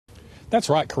That's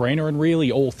right, Karina, and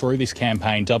really all through this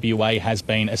campaign, WA has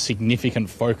been a significant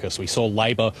focus. We saw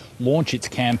Labor launch its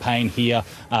campaign here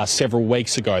several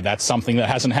weeks ago. That's something that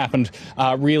hasn't happened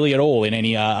really at all in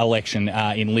any election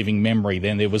in living memory.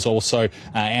 Then there was also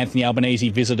Anthony Albanese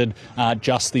visited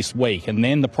just this week, and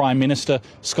then the Prime Minister,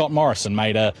 Scott Morrison,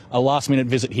 made a last-minute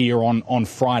visit here on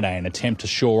Friday, an attempt to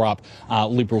shore up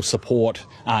Liberal support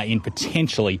in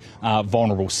potentially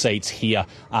vulnerable seats here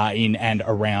in and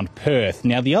around Perth.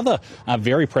 Now, the other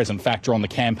very present factor on the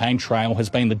campaign trail has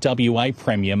been the WA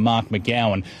Premier, Mark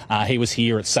McGowan. He was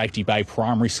here at Safety Bay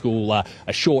Primary School a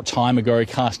short time ago,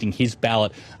 casting his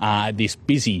ballot at this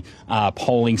busy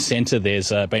polling centre. There's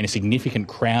been a significant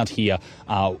crowd here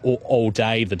all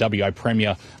day. The WA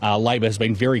Premier, Labor, has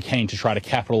been very keen to try to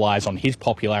capitalise on his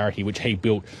popularity, which he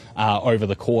built over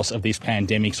the course of this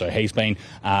pandemic. So he's been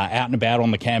out and about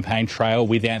on the campaign trail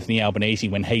with Anthony Albanese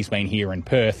when he's been here in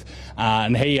Perth.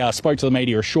 And he spoke to the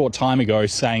media a short time ago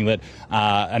saying that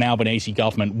an Albanese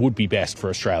government would be best for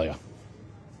Australia.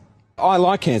 I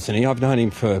like Anthony. I've known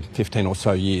him for 15 or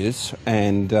so years,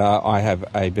 and I have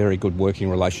a very good working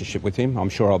relationship with him. I'm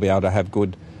sure I'll be able to have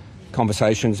good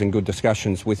conversations and good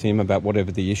discussions with him about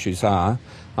whatever the issues are.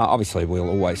 Obviously, we'll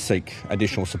always seek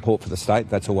additional support for the state.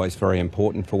 That's always very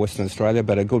important for Western Australia,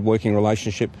 but a good working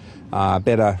relationship,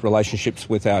 better relationships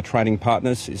with our trading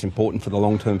partners is important for the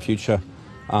long-term future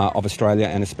of Australia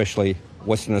and especially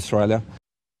Western Australia.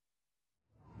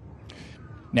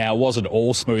 Now, it wasn't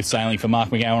all smooth sailing for Mark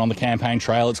McGowan on the campaign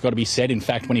trail, it's got to be said. In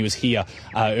fact, when he was here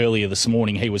earlier this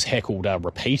morning, he was heckled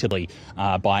repeatedly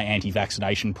by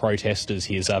anti-vaccination protesters.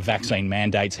 His vaccine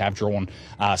mandates have drawn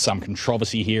some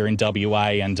controversy here in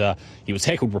WA, and he was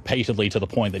heckled repeatedly to the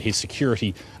point that his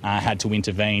security had to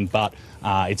intervene. But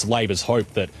it's Labor's hope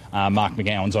that Mark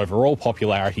McGowan's overall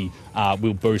popularity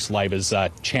will boost Labor's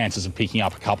chances of picking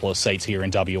up a couple of seats here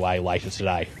in WA later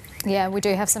today. Yeah, we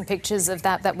do have some pictures of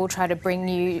that we'll try to bring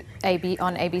you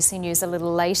on ABC News a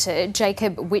little later.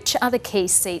 Jacob, which are the key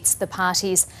seats the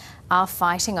parties are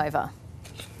fighting over?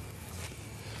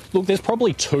 Look, there's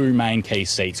probably two main key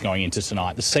seats going into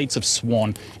tonight, the seats of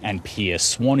Swan and Pearce.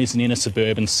 Swan is an inner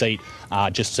suburban seat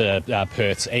just to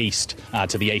Perth's east,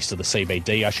 to the east of the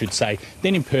CBD, I should say.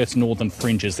 Then in Perth's northern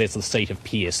fringes, there's the seat of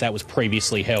Pearce. That was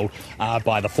previously held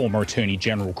by the former Attorney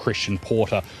General, Christian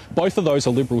Porter. Both of those are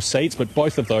Liberal seats, but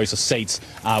both of those are seats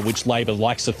which Labor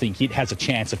likes to think it has a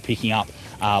chance of picking up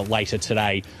later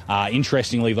today.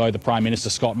 Interestingly, though, the Prime Minister,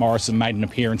 Scott Morrison, made an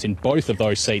appearance in both of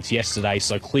those seats yesterday,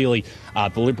 so clearly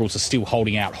the Liberals are still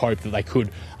holding out hope that they could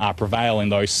prevail in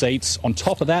those seats. On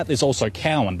top of that, there's also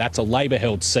Cowan. That's a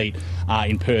Labor-held seat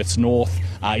in Perth's north.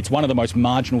 It's one of the most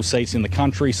marginal seats in the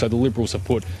country, so the Liberals have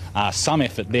put some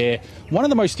effort there. One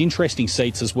of the most interesting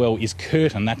seats as well is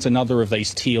Curtin. That's another of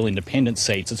these teal independent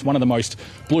seats. It's one of the most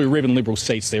blue ribbon Liberal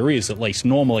seats there is, at least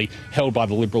normally, held by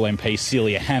the Liberal MP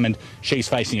Celia Hammond. She's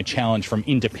facing a challenge from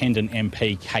independent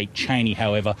MP Kate Chaney,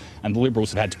 however, and the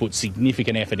Liberals have had to put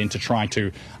significant effort into trying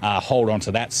to hold on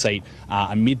to that seat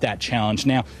amid that challenge.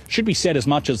 Now, should be said, as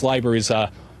much as Labor is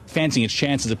fancying its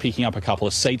chances of picking up a couple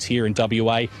of seats here in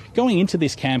WA, going into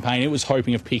this campaign, it was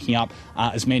hoping of picking up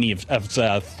as many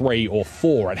of 3 or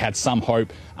 4. It had some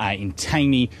hope in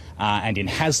Taney and in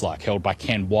Hasluck, held by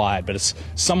Ken Wyatt, but it's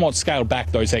somewhat scaled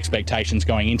back those expectations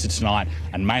going into tonight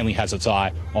and mainly has its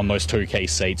eye on those two key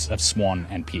seats of Swan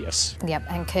and Pearce. Yep,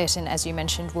 and Curtin, as you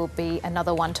mentioned, will be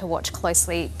another one to watch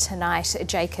closely tonight.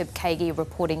 Jacob Kagi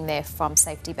reporting there from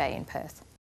Safety Bay in Perth.